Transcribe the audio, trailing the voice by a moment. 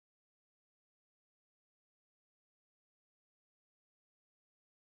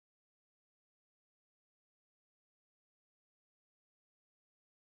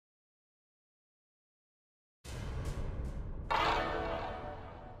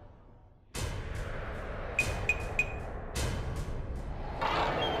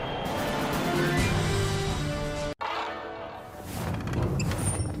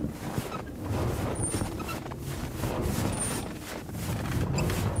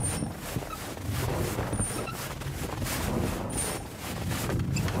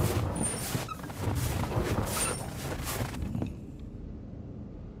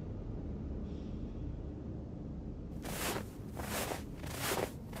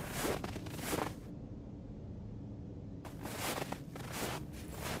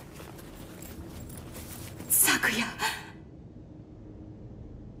Kaguya.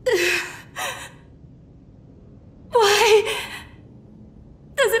 Why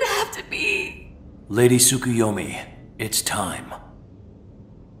does it have to be? Lady Tsukuyomi, it's time.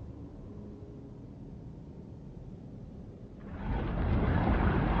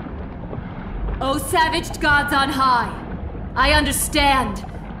 O savaged gods on high, I understand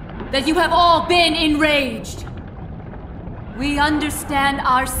that you have all been enraged. We understand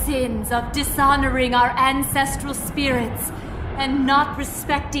our sins of dishonoring our ancestral spirits and not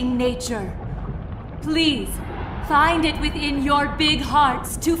respecting nature. Please, find it within your big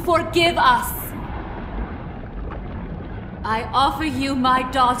hearts to forgive us. I offer you my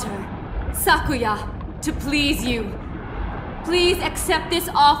daughter, Sakuya, to please you. Please accept this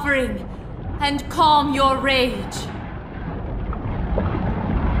offering and calm your rage.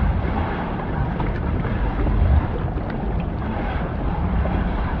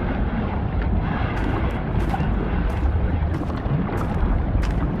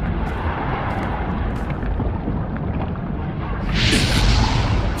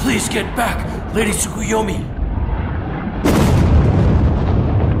 Please get back, Lady Tsukuyomi!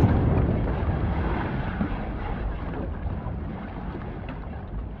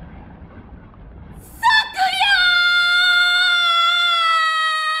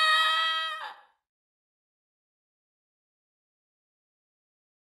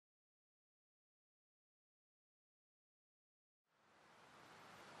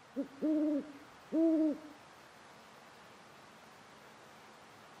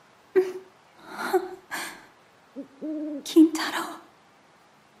 Kintaro.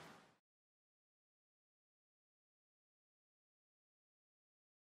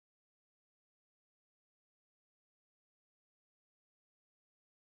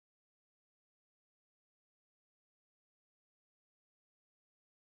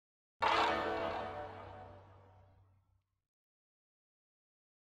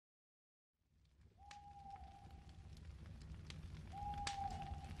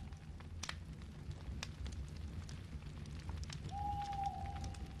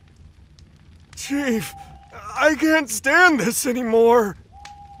 Chief, I can't stand this anymore.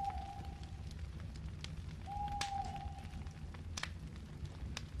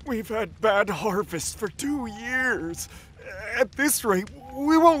 We've had bad harvests for 2 years. At this rate,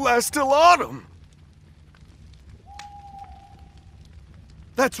 we won't last till autumn.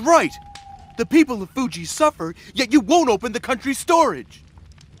 That's right! The people of Fuji suffer, yet you won't open the country's storage!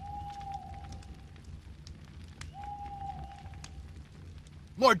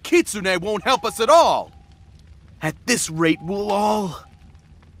 Lord Kitsune won't help us at all! At this rate, we'll all...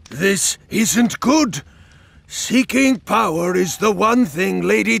 This isn't good. Seeking power is the one thing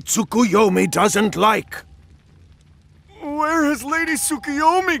Lady Tsukuyomi doesn't like. Where has Lady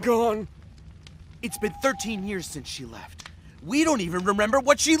Tsukuyomi gone? It's been 13 years since she left. We don't even remember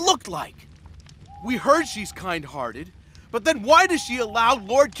what she looked like. We heard she's kind-hearted, but then why does she allow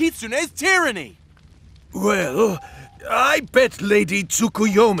Lord Kitsune's tyranny? Well, I bet Lady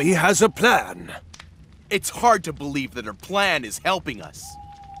Tsukuyomi has a plan. It's hard to believe that her plan is helping us.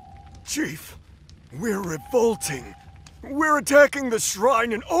 Chief, we're revolting. We're attacking the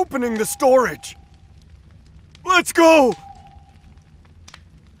shrine and opening the storage. Let's go!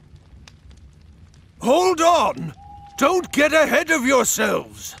 Hold on! Don't get ahead of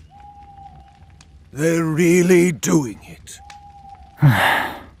yourselves! They're really doing it.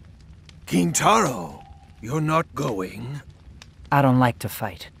 Kintaro, you're not going? I don't like to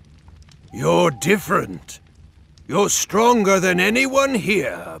fight. You're different. You're stronger than anyone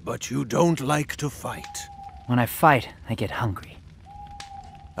here, but you don't like to fight. When I fight, I get hungry.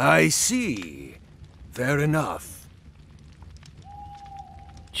 I see. Fair enough.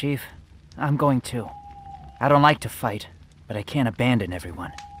 Chief, I'm going too. I don't like to fight, but I can't abandon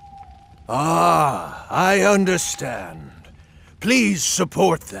everyone. Ah, I understand. Please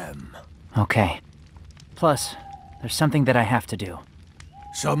support them. Okay. Plus, there's something that I have to do.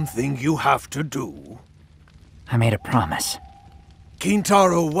 Something you have to do? I made a promise.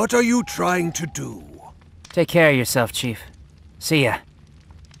 Kintaro, what are you trying to do? Take care of yourself, Chief. See ya.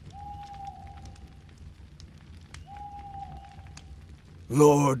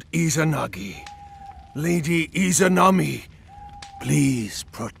 Lord Izanagi, Lady Izanami, please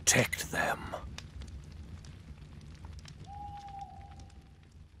protect them.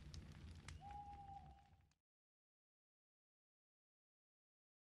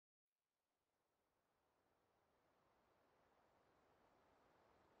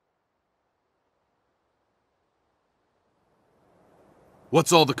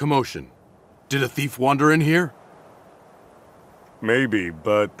 What's all the commotion? Did a thief wander in here? Maybe,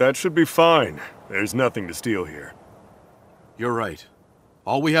 but that should be fine. There's nothing to steal here. You're right.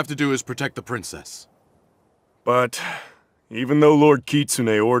 All we have to do is protect the princess. But even though Lord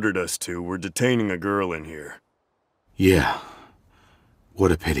Kitsune ordered us to, we're detaining a girl in here. Yeah.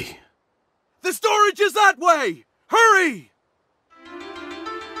 What a pity. The storage is that way! Hurry!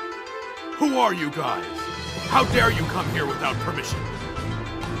 Who are you guys? How dare you come here without permission?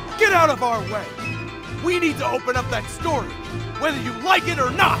 Get out of our way! We need to open up that storage, whether you like it or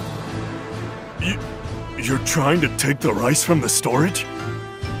not! You're trying to take the rice from the storage?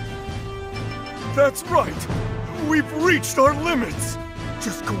 That's right! We've reached our limits!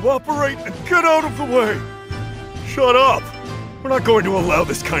 Just cooperate and get out of the way! Shut up! We're not going to allow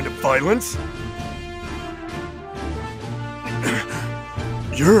this kind of violence!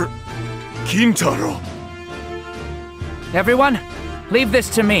 You're... Kintaro. Everyone, leave this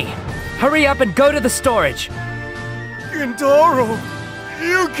to me. Hurry up and go to the storage. Kintaro!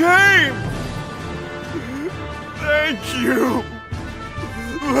 You came! Thank you!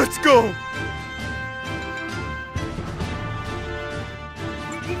 Let's go!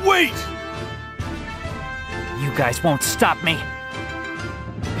 Wait! You guys won't stop me.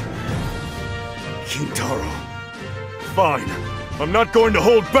 Kintaro. Fine. I'm not going to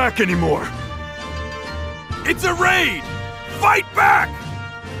hold back anymore. It's a raid! Fight back!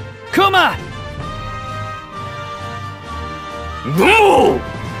 Kuma! No!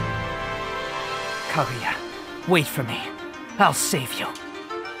 Kaguya, wait for me. I'll save you.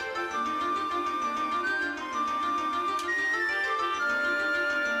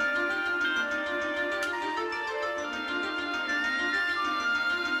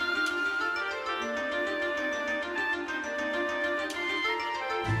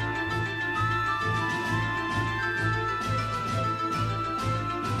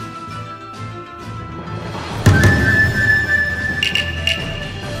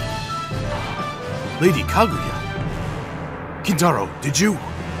 Lady Kaguya. Kintaro, did you?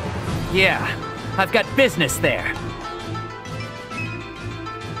 Yeah, I've got business there.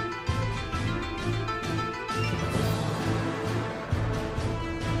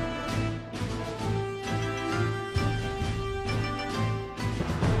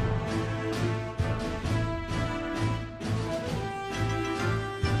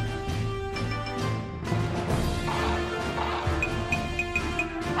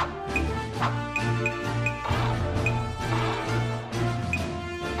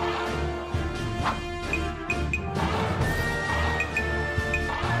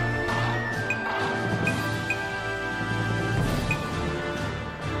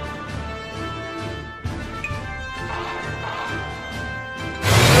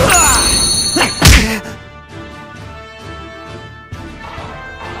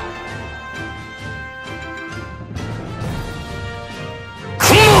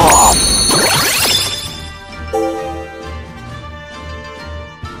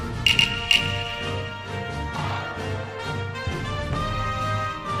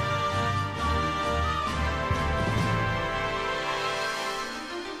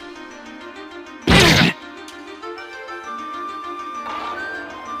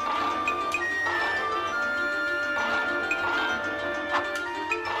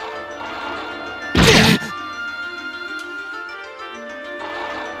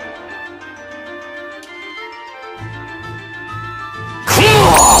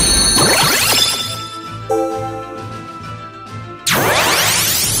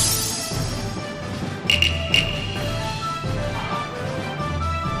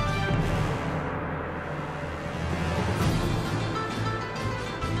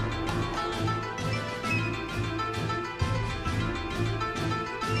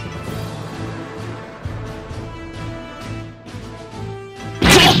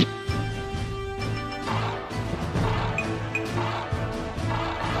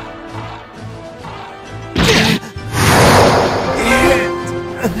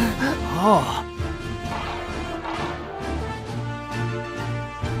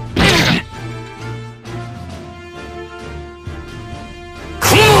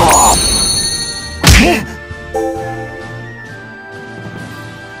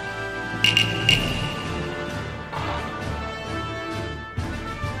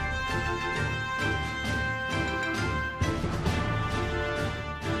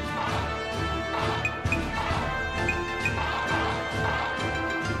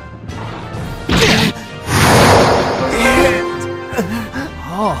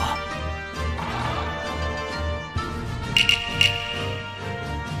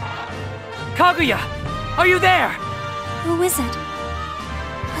 Kaguya! Are you there? Who is it?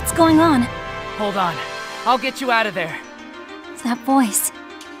 What's going on? Hold on. I'll get you out of there. that voice.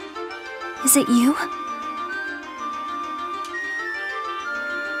 Is it you?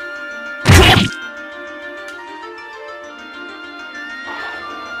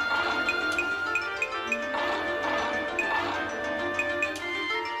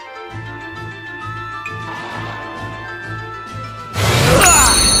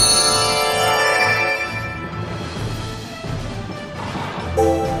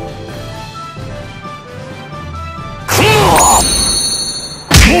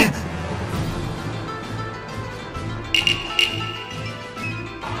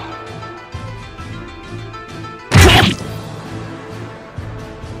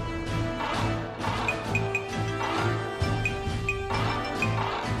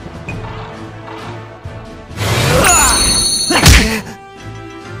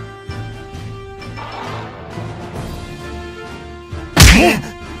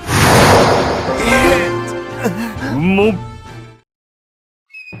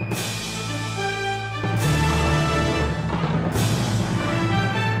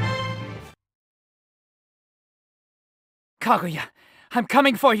 Kaguya, I'm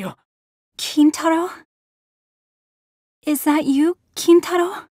coming for you! Kintaro? Is that you,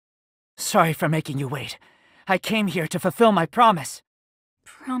 Kintaro? Sorry for making you wait. I came here to fulfill my promise.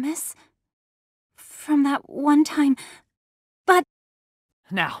 Promise? From that one time... But...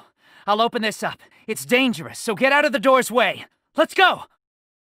 Now, I'll open this up. It's dangerous, so get out of the door's way. Let's go!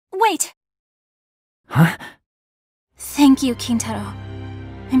 Wait! Huh? Thank you, Kintaro.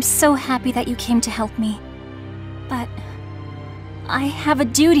 I'm so happy that you came to help me. But... I have a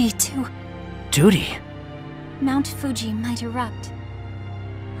duty to... Duty? Mount Fuji might erupt.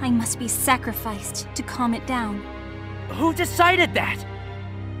 I must be sacrificed to calm it down. Who decided that?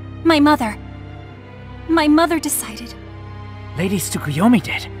 My mother. My mother decided. Lady Tsukuyomi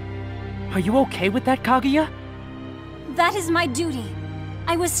did. Are you okay with that, Kaguya? That is my duty.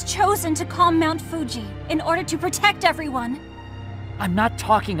 I was chosen to calm Mount Fuji in order to protect everyone. I'm not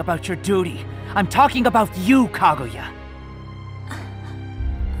talking about your duty. I'm talking about you, Kaguya.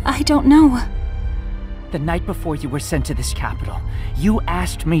 I don't know. The night before you were sent to this capital, you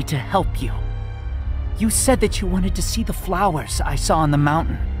asked me to help you. You said that you wanted to see the flowers I saw on the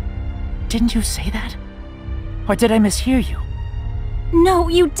mountain. Didn't you say that? Or did I mishear you? No,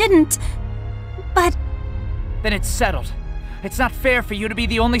 you didn't. But... Then it's settled. It's not fair for you to be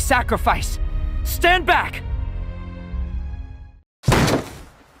the only sacrifice. Stand back!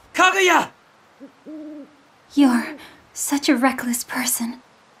 Kaguya! You're such a reckless person.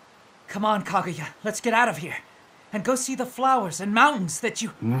 Come on, Kaguya. Let's get out of here. And go see the flowers and mountains that you...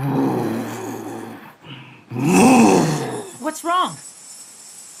 What's wrong?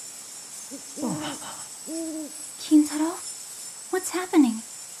 Kintaro? What's happening?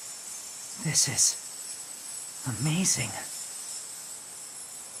 This is... amazing.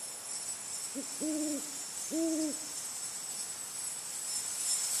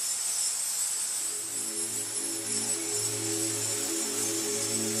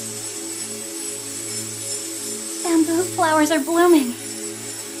 Bamboo flowers are blooming.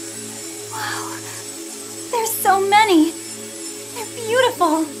 Wow. There's so many. They're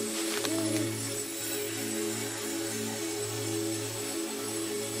beautiful.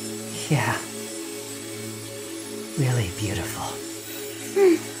 Yeah. Really beautiful.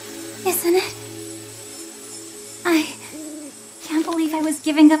 Isn't it? I can't believe I was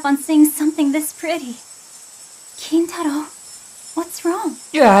giving up on seeing something this pretty. Kintaro, what's wrong?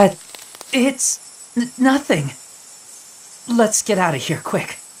 Yeah, it's... nothing. Let's get out of here,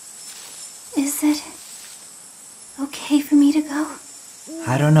 quick. Is it okay for me to go?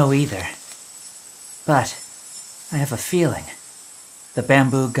 I don't know either. But I have a feeling the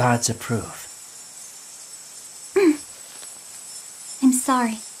bamboo gods approve. I'm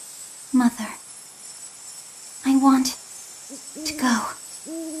sorry, Mother. I want to go.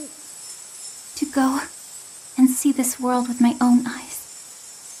 To go and see this world with my own eyes.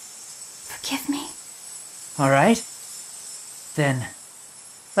 Forgive me. All right. Then,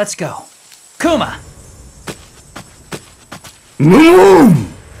 let's go. Kuma!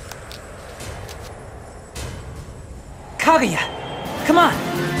 Kaguya! Come on!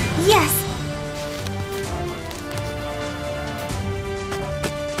 Yes!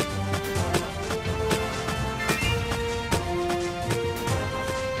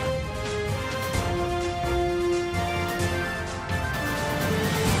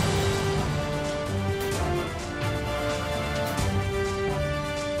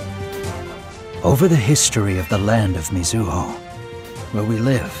 Over the history of the land of Mizuho, where we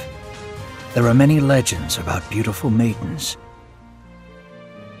live, there are many legends about beautiful maidens.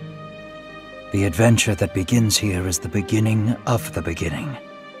 The adventure that begins here is the beginning of the beginning.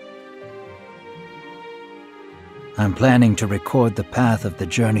 I'm planning to record the path of the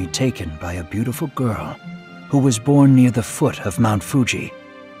journey taken by a beautiful girl who was born near the foot of Mount Fuji.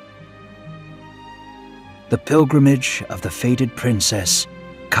 The pilgrimage of the fated princess,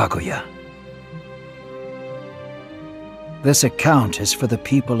 Kaguya. This account is for the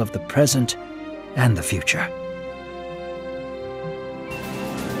people of the present and the future.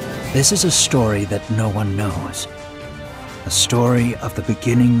 This is a story that no one knows. A story of the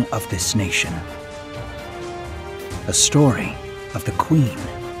beginning of this nation. A story of the Queen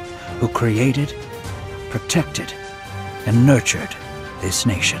who created, protected, and nurtured this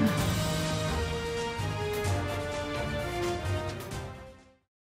nation.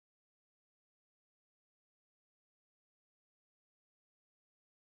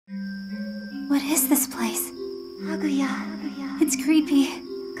 What is this place? Kaguya. It's creepy.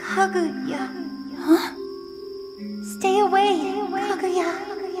 Kaguya. Huh? Stay away. Kaguya.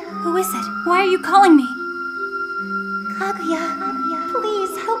 Who is it? Why are you calling me? Kaguya.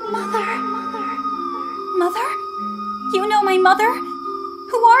 Please help Mother. Mother? You know my mother?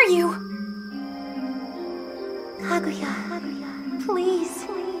 Who are you? Kaguya. Please.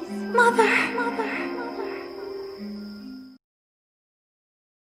 Mother.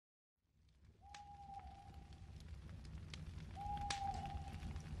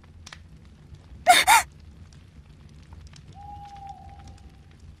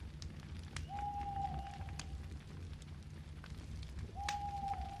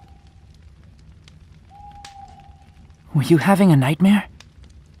 Were you having a nightmare?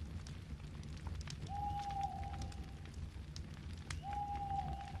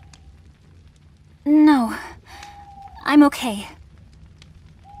 No. I'm okay.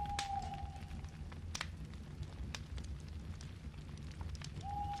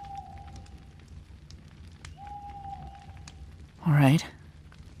 All right.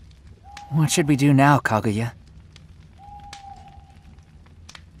 What should we do now, Kaguya?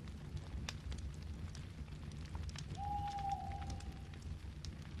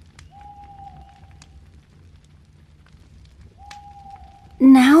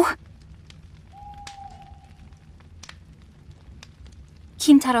 Now?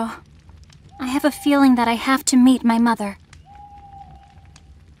 Kintaro, I have a feeling that I have to meet my mother.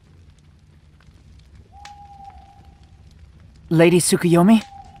 Lady Tsukuyomi?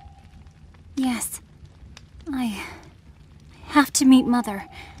 Yes. I have to meet Mother,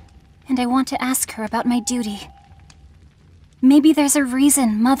 and I want to ask her about my duty. Maybe there's a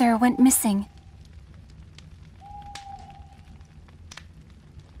reason Mother went missing.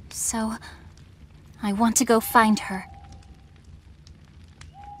 So, I want to go find her.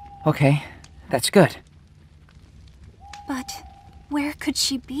 Okay, that's good. But where could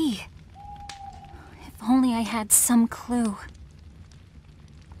she be? If only I had some clue.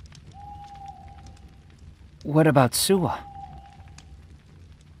 What about Suwa?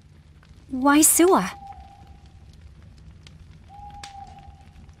 Why Suwa?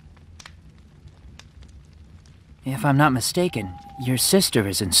 If I'm not mistaken, your sister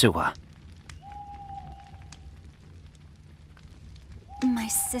is in Suwa. My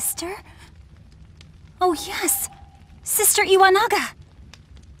sister? Oh yes! Sister Iwanaga!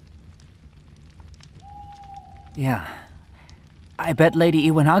 Yeah. I bet Lady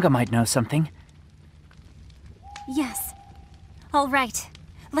Iwanaga might know something. Yes. All right.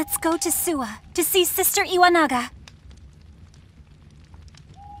 Let's go to Suwa to see Sister Iwanaga.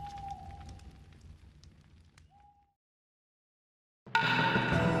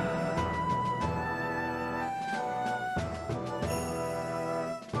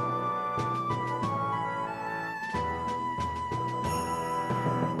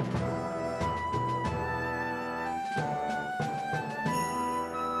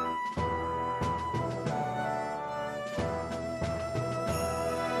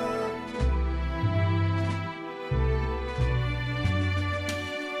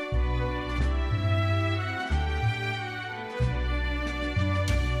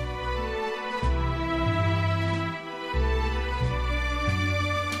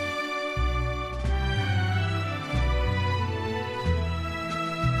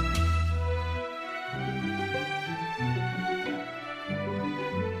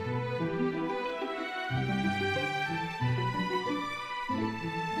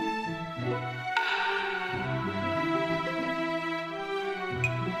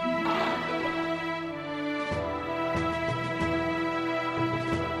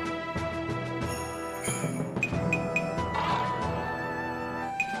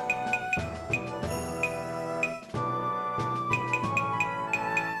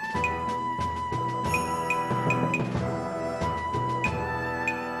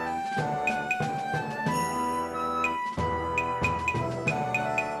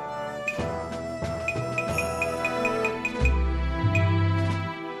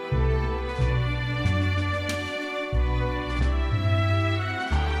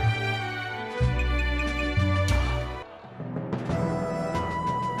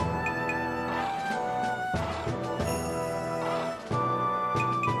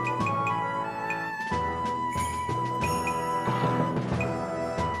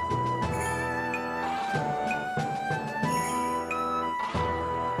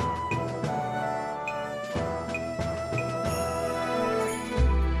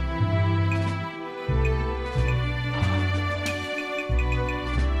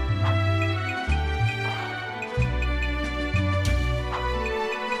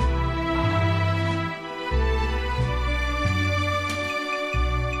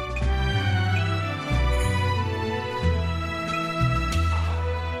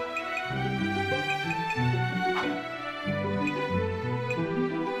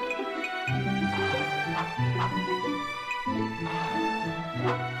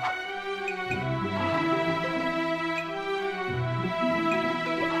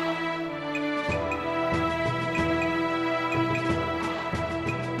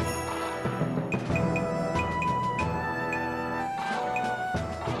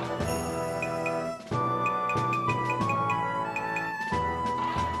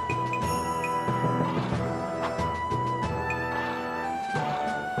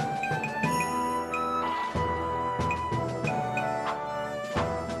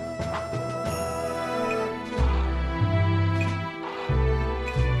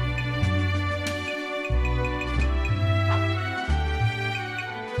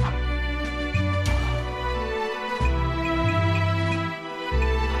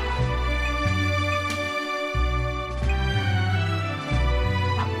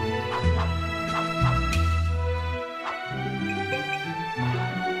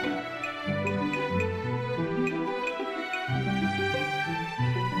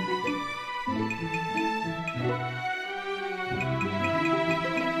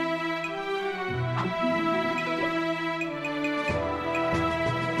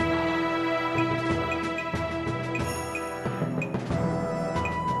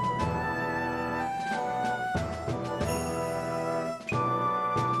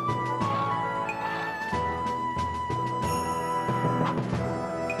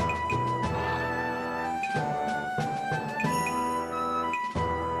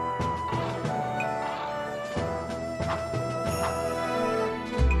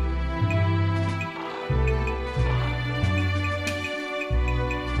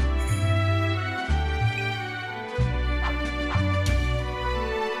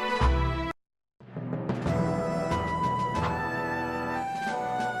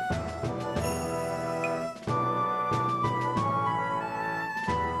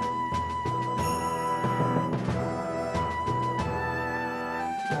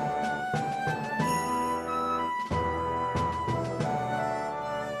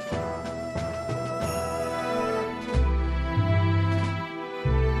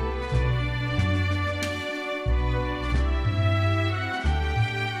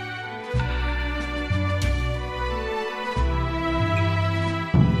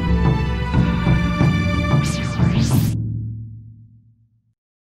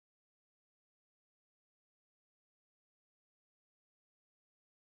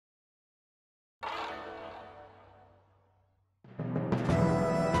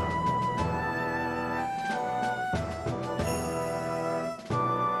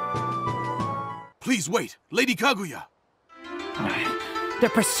 Please wait, Lady Kaguya. They're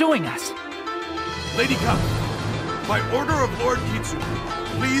pursuing us. Lady Kaguya, by order of Lord Kitsune,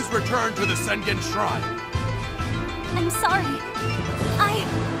 please return to the Sengen Shrine. I'm sorry.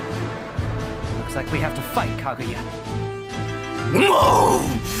 Looks like we have to fight, Kaguya.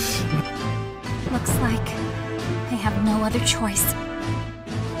 Looks like I have no other choice.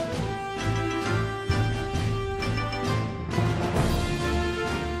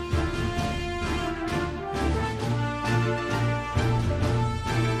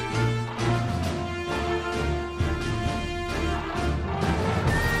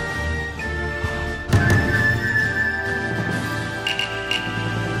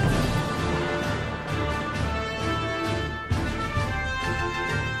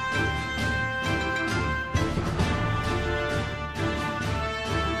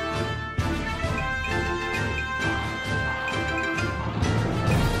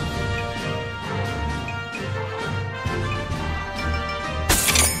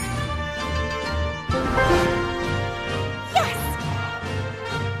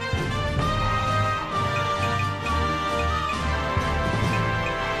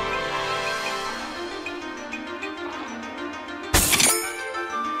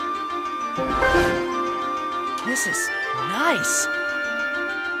 This is nice.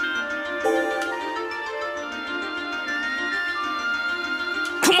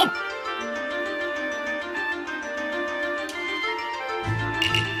 Come on!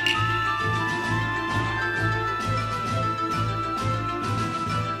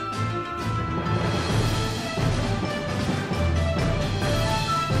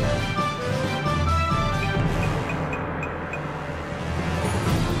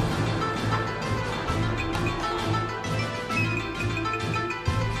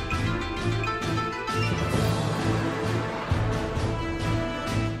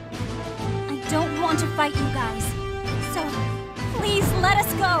 To fight you guys. So, please let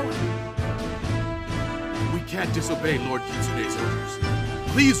us go. We can't disobey Lord Kitsune's orders.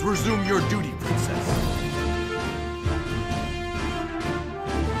 Please resume your duty, Princess.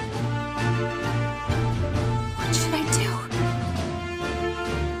 What should I do?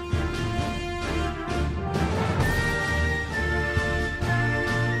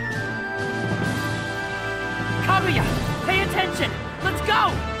 Kaguya, pay attention. Let's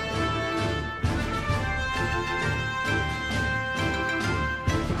go.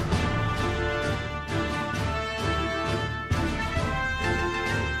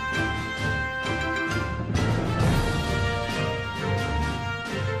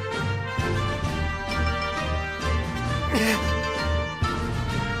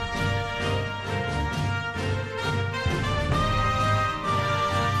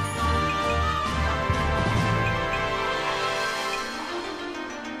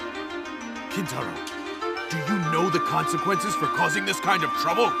 Kintaro, do you know the consequences for causing this kind of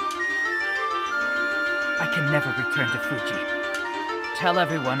trouble? I can never return to Fuji. Tell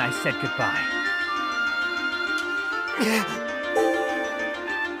everyone I said goodbye.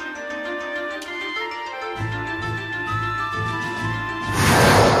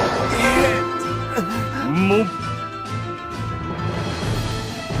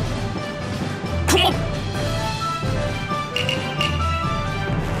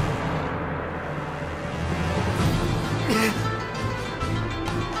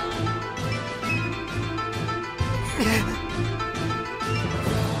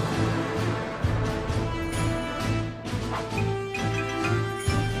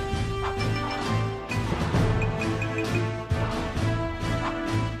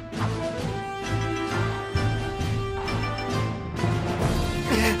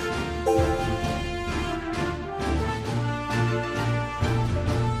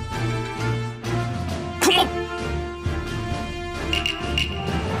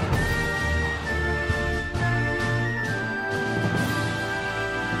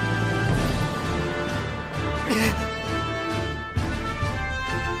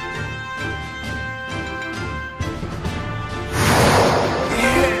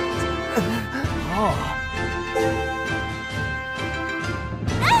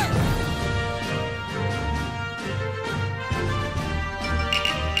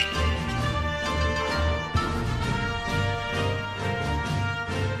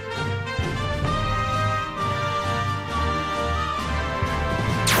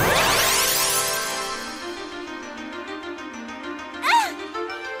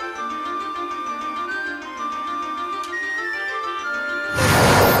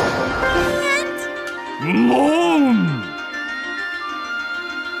 Come on!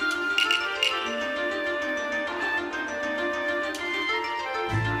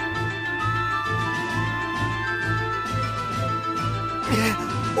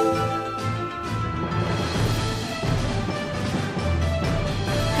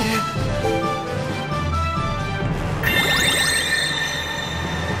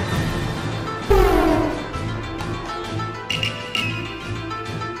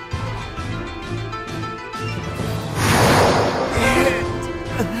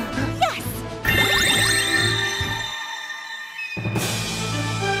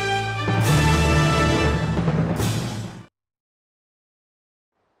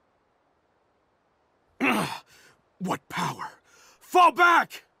 What power? Fall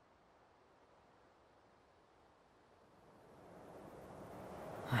back!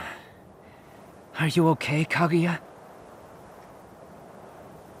 Are you okay, Kaguya?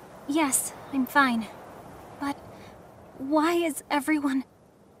 Yes, I'm fine. But why is everyone...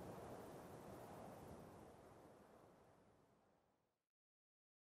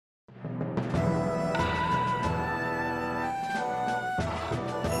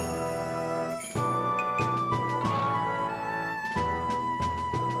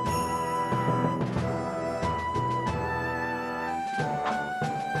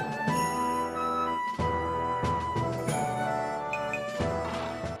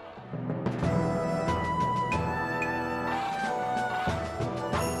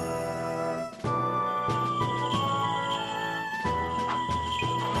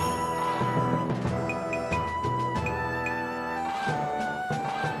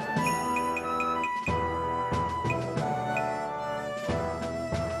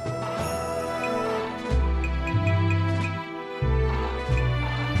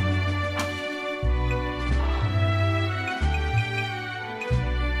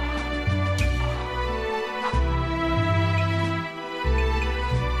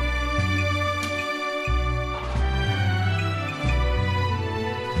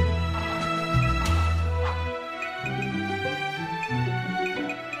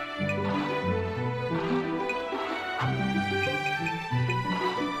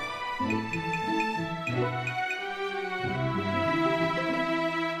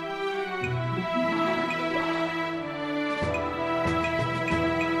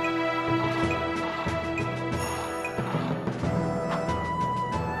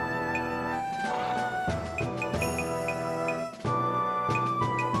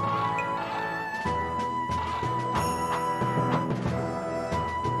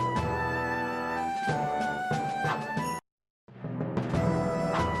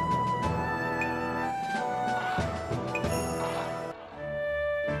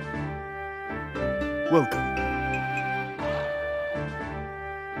 Welcome.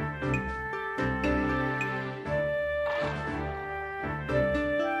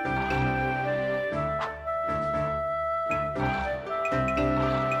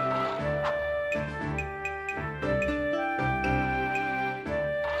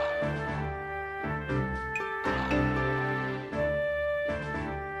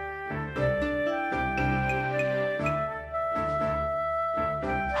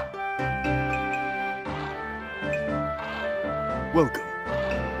 Welcome.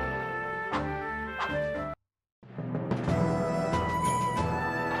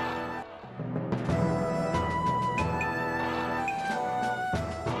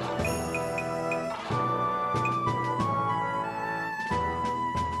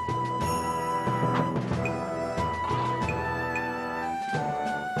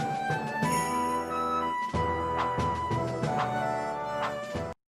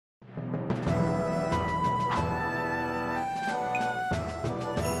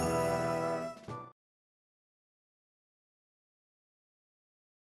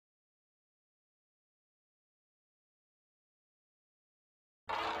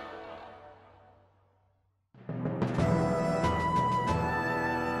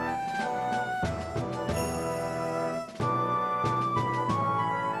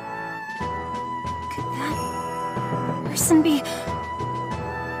 Person be...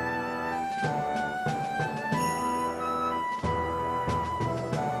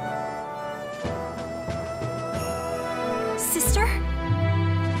 Sister?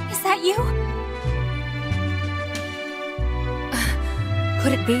 Is that you?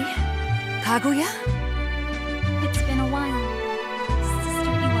 Could it be? Kaguya? It's been a while.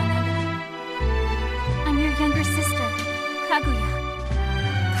 Sister Iwanaga. I'm your younger sister, Kaguya.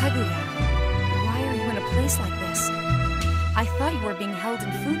 Kaguya, why are you in a place like this? I thought you were being held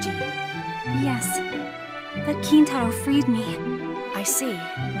in Fuji. Yes, but Kintaro freed me. I see.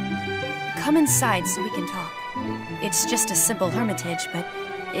 Come inside so we can talk. It's just a simple hermitage, but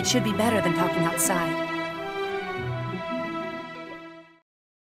it should be better than talking outside.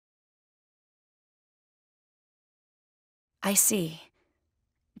 I see.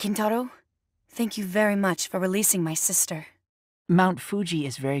 Kintaro, thank you very much for releasing my sister. Mount Fuji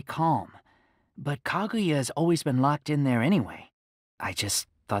is very calm, but Kaguya has always been locked in there anyway. I just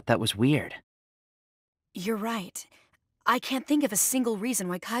thought that was weird. You're right. I can't think of a single reason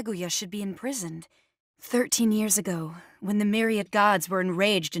why Kaguya should be imprisoned. 13 years ago, when the myriad gods were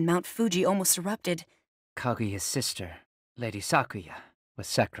enraged and Mount Fuji almost erupted... Kaguya's sister, Lady Sakuya, was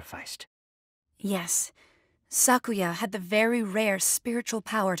sacrificed. Yes. Sakuya had the very rare spiritual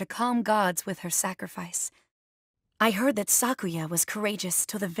power to calm gods with her sacrifice. I heard that Sakuya was courageous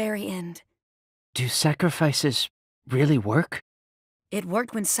till the very end. Do sacrifices really work? It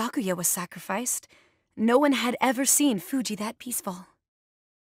worked when Sakuya was sacrificed. No one had ever seen Fuji that peaceful.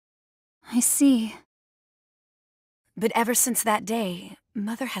 I see. But ever since that day,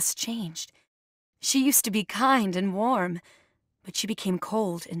 Mother has changed. She used to be kind and warm, but she became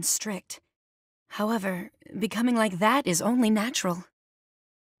cold and strict. However, becoming like that is only natural.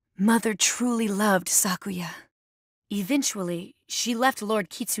 Mother truly loved Sakuya. Eventually, she left Lord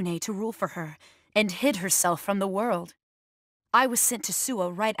Kitsune to rule for her and hid herself from the world. I was sent to Suo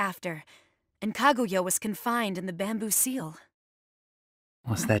right after, and Kaguya was confined in the bamboo seal.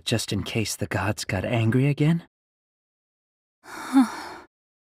 Was that just in case the gods got angry again?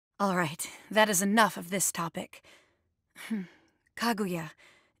 All right, that is enough of this topic. Kaguya,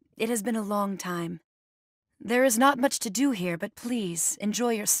 it has been a long time. There is not much to do here, but please,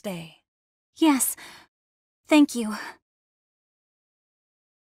 enjoy your stay. Yes. Thank you.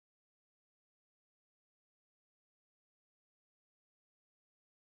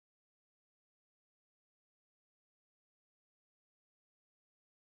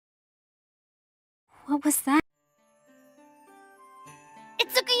 What was that?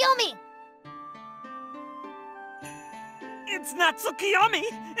 It's Tsukuyomi! It's not Tsukuyomi!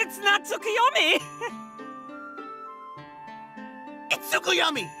 It's not Tsukuyomi! It's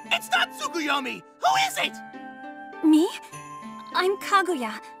Tsukuyomi! It's not Tsukuyomi! Who is it? Me? I'm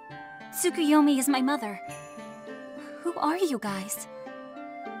Kaguya. Tsukuyomi is my mother. Who are you guys?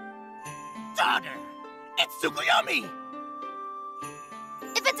 Daughter! It's Tsukuyomi!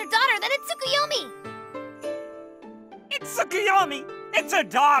 If it's her daughter, then it's Tsukuyomi! It's Tsukuyomi! It's her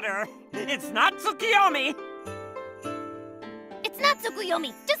daughter! It's not Tsukuyomi! It's not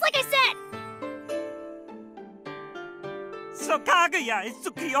Tsukuyomi, just like I said! So Kaguya is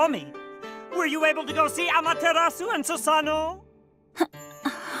Tsukuyomi. Were you able to go see Amaterasu and Susanoo?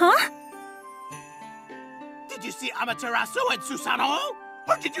 Huh? Did you see Amaterasu and Susanoo?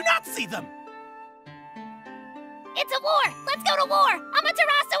 Or did you not see them? It's a war! Let's go to war!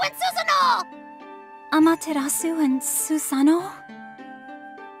 Amaterasu and Susanoo! Amaterasu and Susanoo?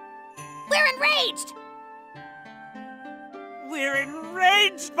 We're enraged! We're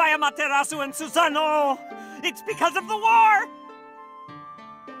enraged by Amaterasu and Susanoo! It's because of the war!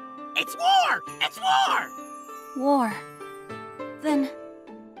 It's war! It's war! War. Then,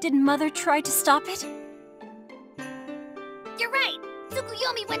 did Mother try to stop it? You're right!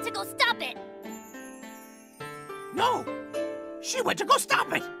 Tsukuyomi went to go stop it! No! She went to go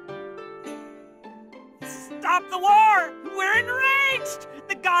stop it! Stop the war! We're enraged!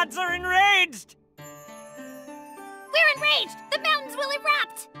 The gods are enraged! We're enraged! The mountains will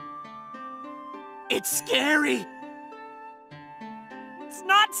erupt! It's scary! It's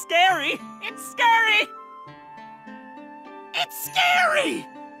not scary! It's scary! It's scary!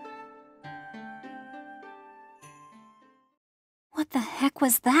 What the heck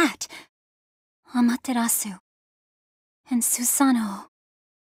was that? Amaterasu and Susanoo.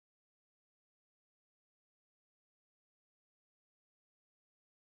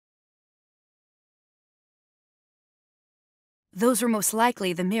 Those were most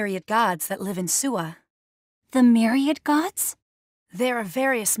likely the myriad gods that live in Suwa. The myriad gods? There are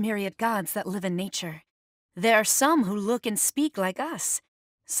various myriad gods that live in nature. There are some who look and speak like us.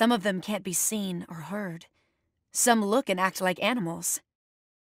 Some of them can't be seen or heard. Some look and act like animals.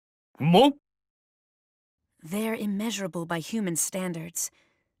 Mo? They're immeasurable by human standards.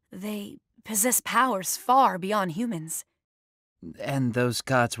 They possess powers far beyond humans. And those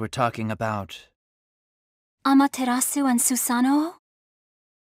gods we're talking about, Amaterasu and Susanoo?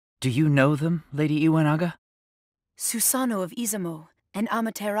 do you know them, Lady Iwanaga? Susanoo of Izumo and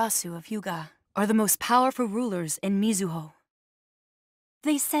Amaterasu of Hyuga are the most powerful rulers in Mizuho.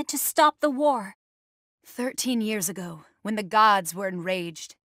 They said to stop the war. 13 years ago, when the gods were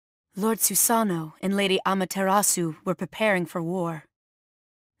enraged, Lord Susanoo and Lady Amaterasu were preparing for war.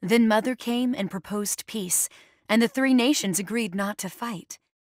 Then Mother came and proposed peace, and the three nations agreed not to fight.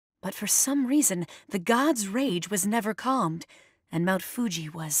 But for some reason, the gods' rage was never calmed, and Mount Fuji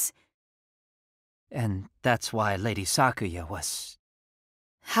was... And that's why Lady Sakuya was...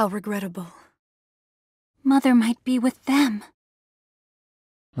 How regrettable. Mother might be with them.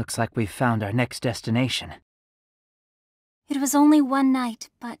 Looks like we've found our next destination. It was only one night,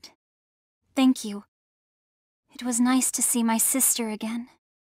 but... thank you. It was nice to see my sister again.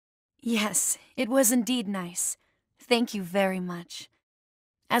 Yes, it was indeed nice. Thank you very much.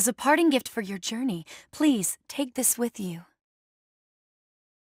 As a parting gift for your journey, please take this with you.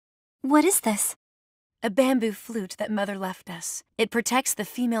 What is this? A bamboo flute that Mother left us. It protects the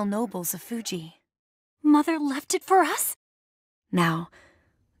female nobles of Fuji. Mother left it for us? Now,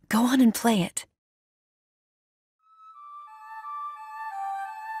 go on and play it.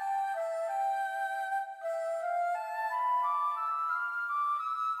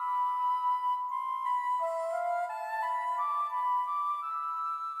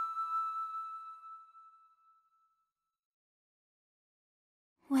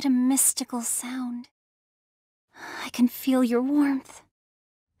 What a mystical sound. I can feel your warmth.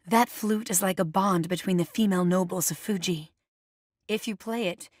 That flute is like a bond between the female nobles of Fuji. If you play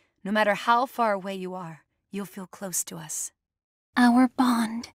it, no matter how far away you are, you'll feel close to us. Our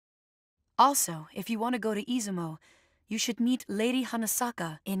bond. Also, if you want to go to Izumo, you should meet Lady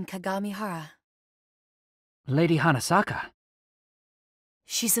Hanasaka in Kagamihara. Lady Hanasaka?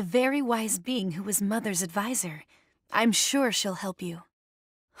 She's a very wise being who was Mother's advisor. I'm sure she'll help you.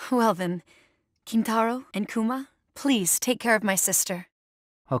 Well then, Kintaro and Kuma, please take care of my sister.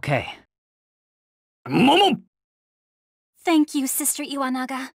 Okay. Momo! Thank you, Sister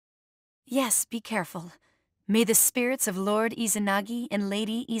Iwanaga. Yes, be careful. May the spirits of Lord Izanagi and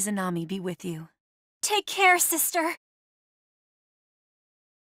Lady Izanami be with you. Take care, sister.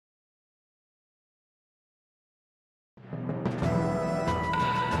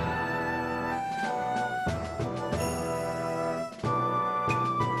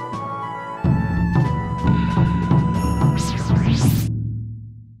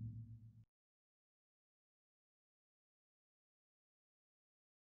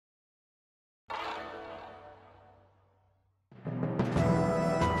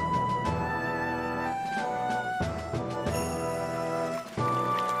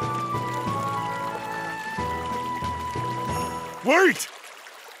 Wait!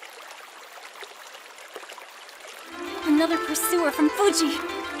 Another pursuer from Fuji.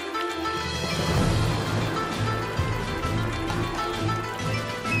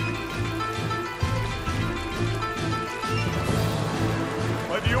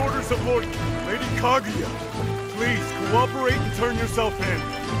 By the orders of Lady Kaguya, please cooperate and turn yourself in.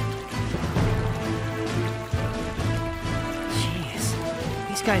 Jeez,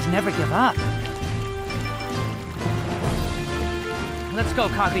 these guys never give up. Let's go,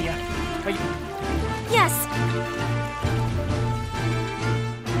 Kaguya. Are you... Yes!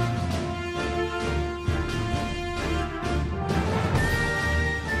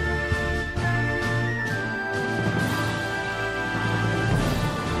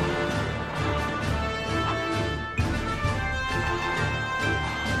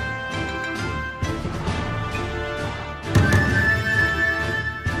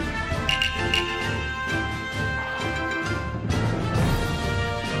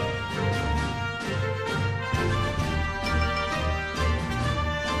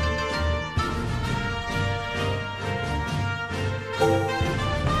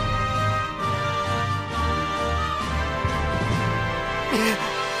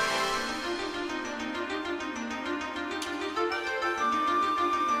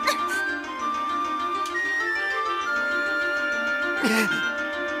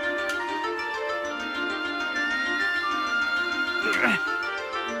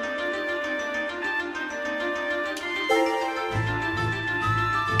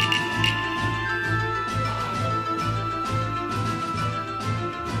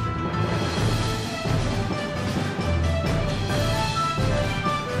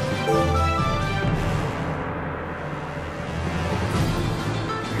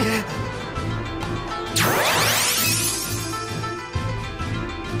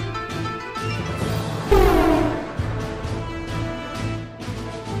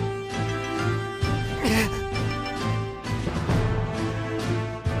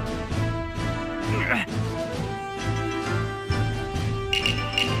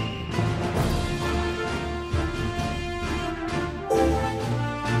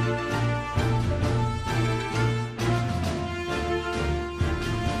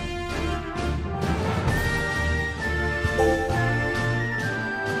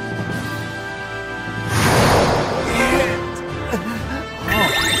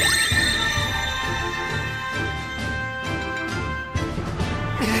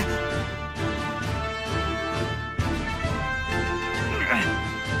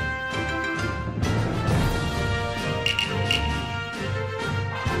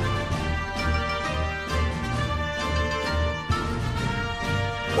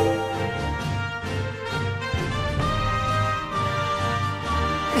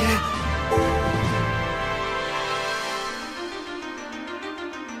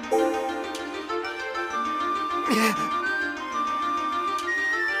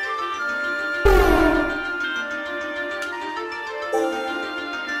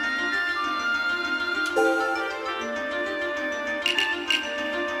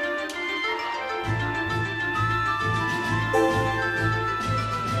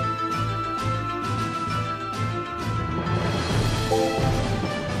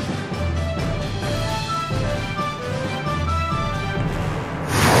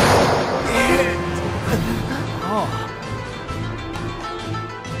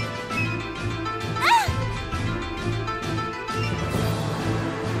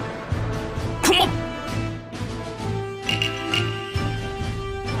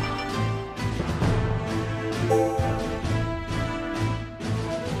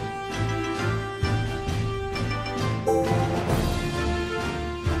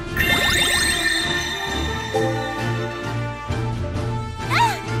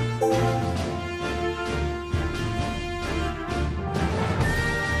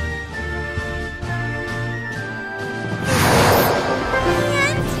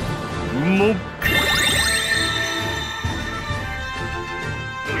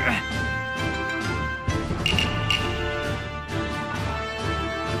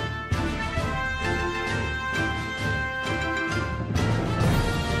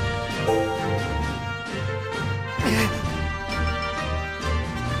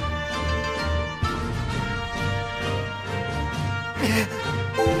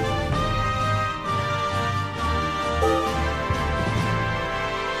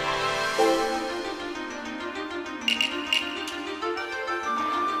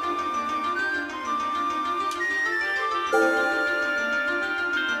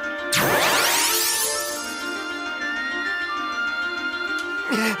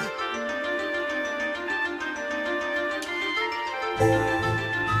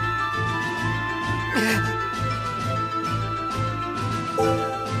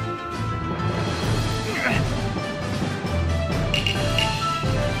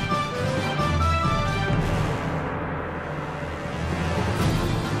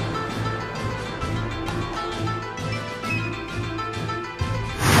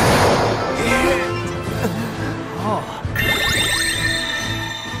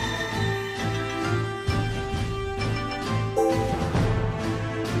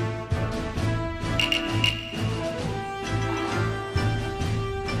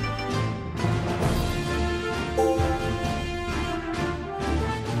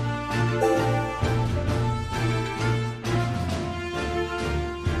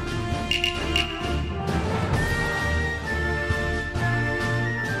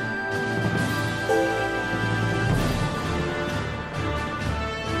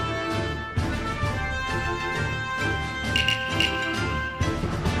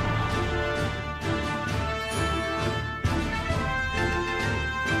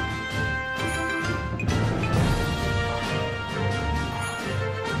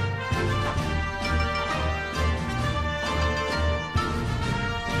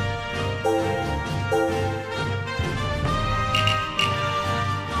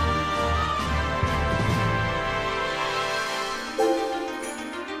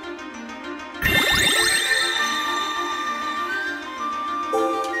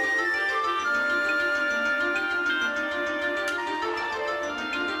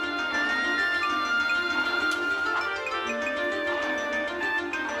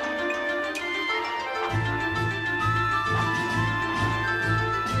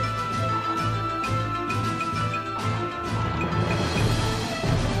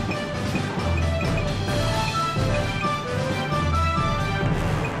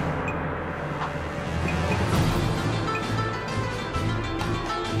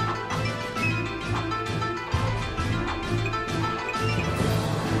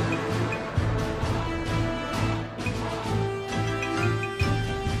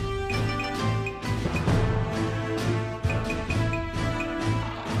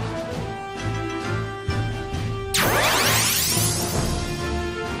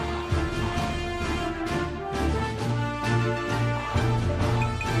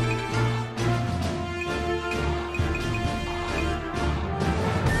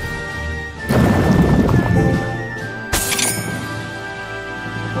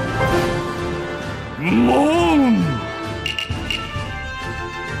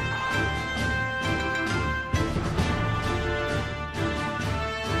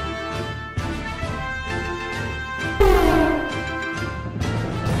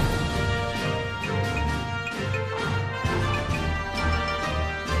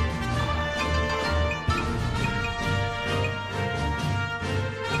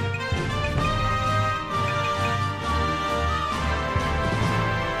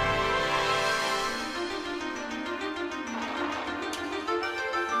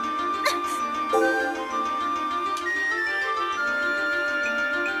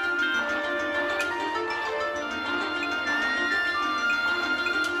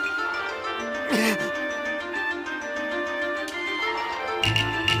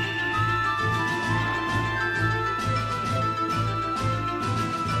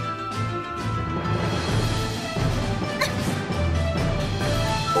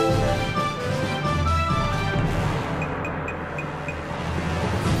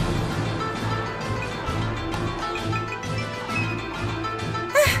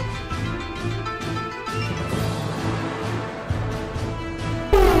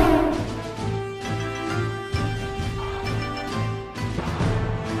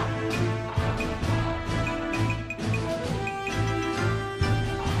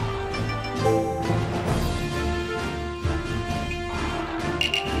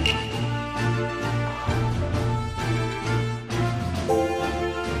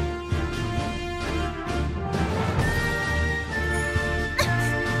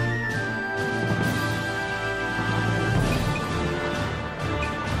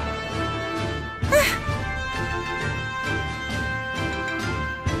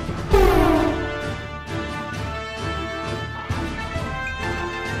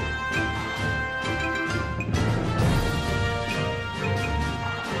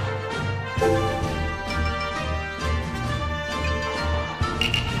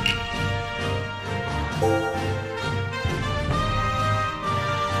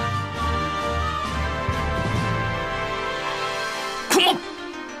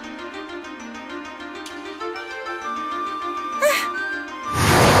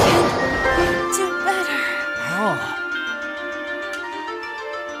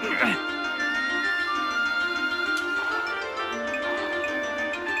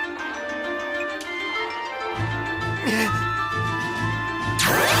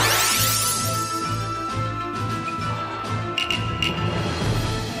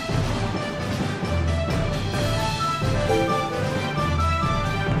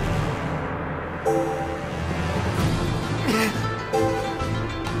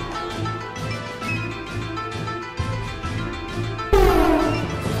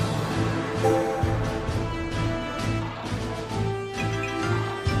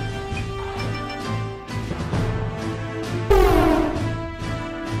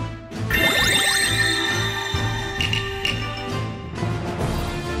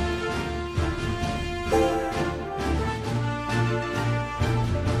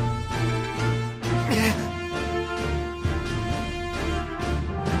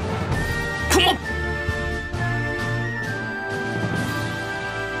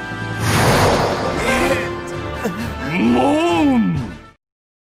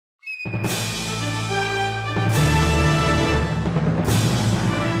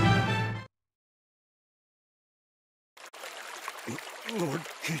 Lord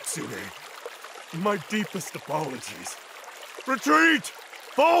Kitsune, my deepest apologies. Retreat!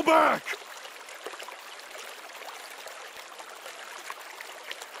 Fall back!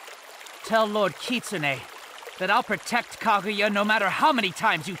 Tell Lord Kitsune that I'll protect Kaguya no matter how many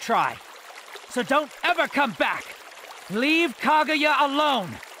times you try. So don't ever come back! Leave Kaguya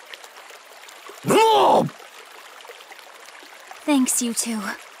alone! No! Thanks, you two.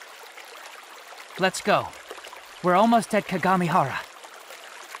 Let's go. We're almost at Kagamihara.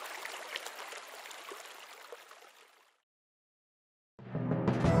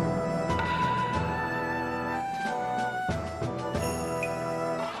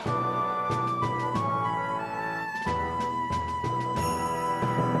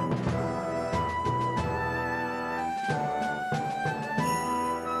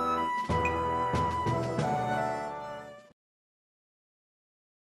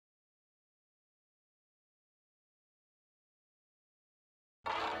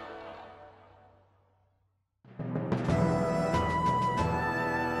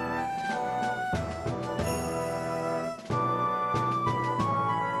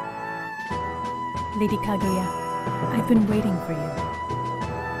 Lady Kaguya, I've been waiting for you.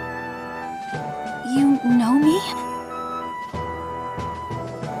 You know me?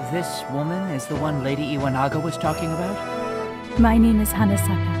 This woman is the one Lady Iwanaga was talking about? My name is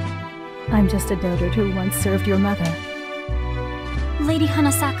Hanasaka. I'm just a dotard who once served your mother. Lady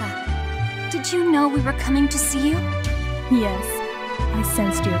Hanasaka, did you know we were coming to see you? Yes, I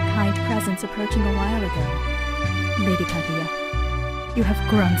sensed your kind presence approaching a while ago. Lady Kaguya, you have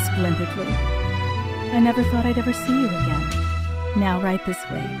grown splendidly. I never thought I'd ever see you again. Now right this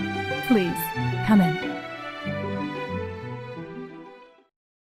way. Please, come in.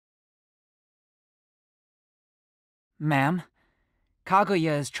 Ma'am,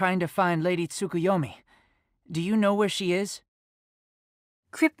 Kaguya is trying to find Lady Tsukuyomi. Do you know where she is?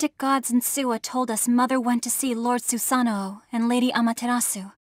 Cryptic gods and Suwa told us Mother went to see Lord Susanoo and Lady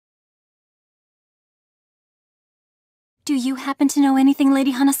Amaterasu. Do you happen to know anything,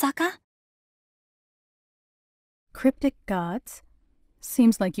 Lady Hanasaka? Cryptic gods?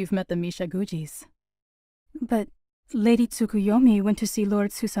 Seems like you've met the Mishagujis. But Lady Tsukuyomi went to see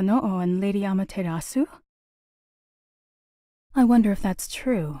Lord Susanoo and Lady Amaterasu? I wonder if that's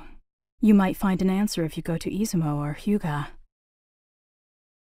true. You might find an answer if you go to Izumo or Hyuga.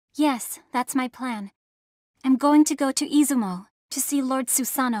 Yes, that's my plan. I'm going to go to Izumo to see Lord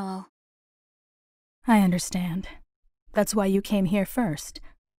Susanoo. I understand. That's why you came here first.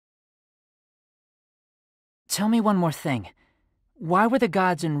 Tell me one more thing. Why were the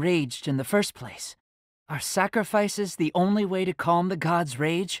gods enraged in the first place? Are sacrifices the only way to calm the gods'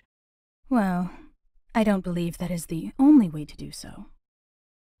 rage? Well, I don't believe that is the only way to do so.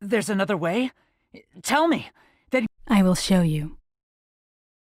 There's another way? Tell me! Then I will show you.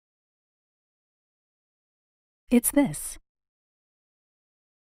 It's this.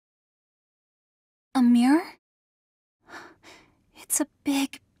 A mirror? It's a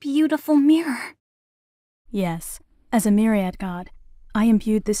big, beautiful mirror. Yes, as a myriad god, I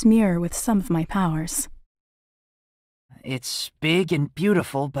imbued this mirror with some of my powers. It's big and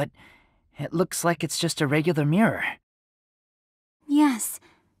beautiful, but it looks like it's just a regular mirror. Yes.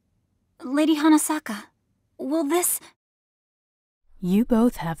 Lady Hanasaka, will this... You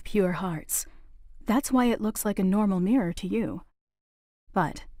both have pure hearts. That's why it looks like a normal mirror to you.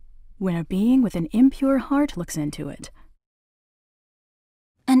 But when a being with an impure heart looks into it...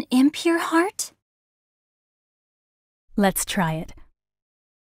 An impure heart? Let's try it.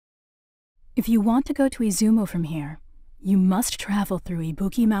 If you want to go to Izumo from here, you must travel through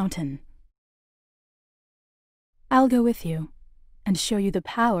Ibuki Mountain. I'll go with you and show you the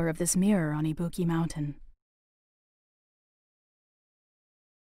power of this mirror on Ibuki Mountain.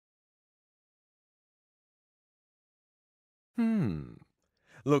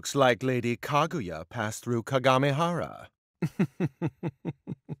 Looks like Lady Kaguya passed through Kagamihara.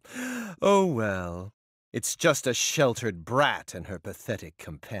 Oh well, it's just a sheltered brat and her pathetic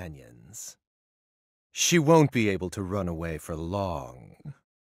companions. She won't be able to run away for long.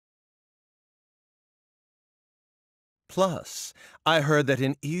 Plus, I heard that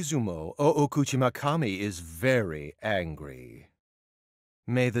in Izumo, Ookuchimakami is very angry.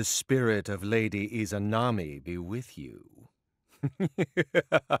 May the spirit of Lady Izanami be with you.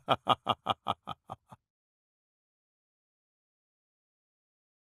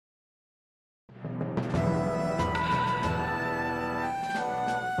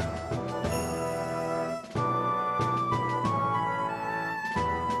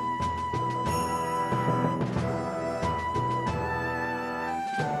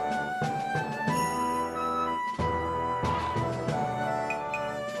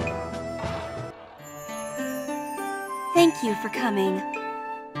 Thank you for coming.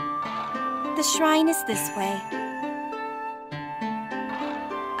 The shrine is this way.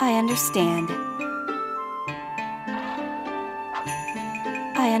 I understand.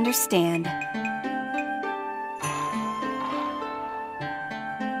 I understand.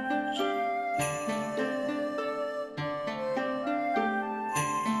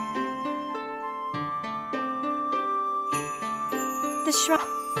 The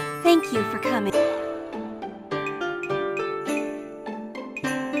shrine. Thank you for coming.